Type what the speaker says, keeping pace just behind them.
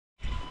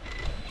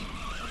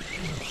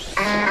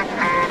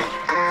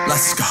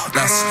let's go,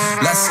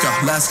 let's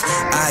go.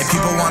 Ayy,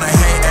 people wanna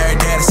hate every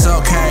day, that's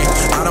okay.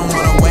 I don't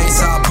wanna wait,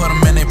 so I'll put them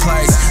in their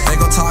place. They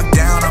gon' talk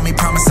down on me,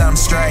 promise that I'm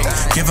straight.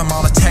 Give them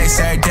all a taste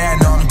every day, I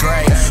know I'm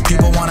great.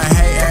 People wanna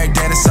hate every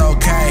day, that's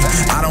okay.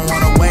 I don't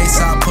wanna wait,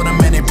 so I'll put them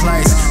in their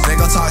place. They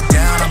gon' talk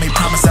down on me,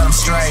 promise that I'm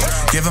straight.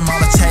 Give them all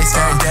a taste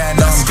every day, I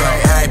know I'm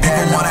great. Ayy,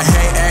 people wanna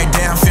hate every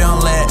day, I'm feeling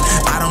lit.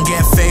 I don't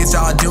get phased,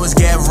 all I do is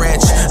get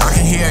rich. I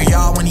can hear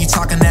y'all when you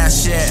talking that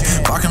shit.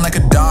 Barking like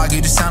a dog, you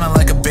just sounding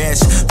like a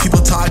bitch.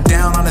 People talk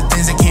down on the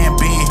things that can't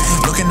be.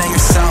 Looking at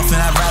yourself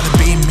and I'd rather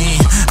be me.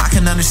 I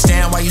can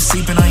understand why you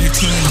sleeping on your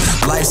team.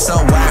 Life's so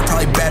whack,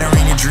 probably better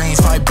in your dreams.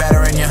 Probably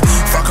better in you.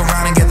 Fuck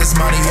around and get this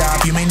money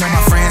up. You may know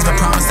my friends, but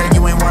promise that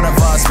you ain't one of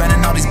us.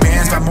 Spending all these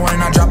bands, by more than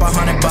I drop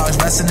 $100.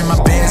 Resting in my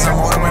biz, I'm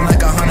ordering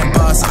like $100.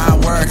 I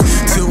work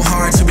too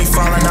hard to be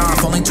falling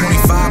off. Only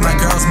 25, my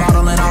girl's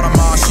modeling all the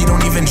malls. She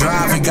don't even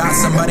drive, we got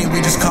somebody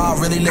we just call.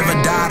 Really live or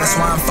die, that's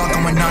why I'm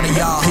fucking with none of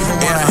y'all. People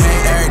wanna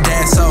hate every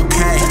day, it's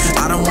okay.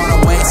 I don't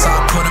wanna wait, so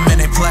I'll put them in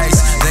their place.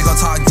 They gon'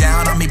 talk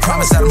down on me,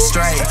 promise that I'm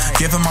straight.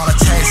 Give them all a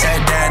taste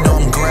every day,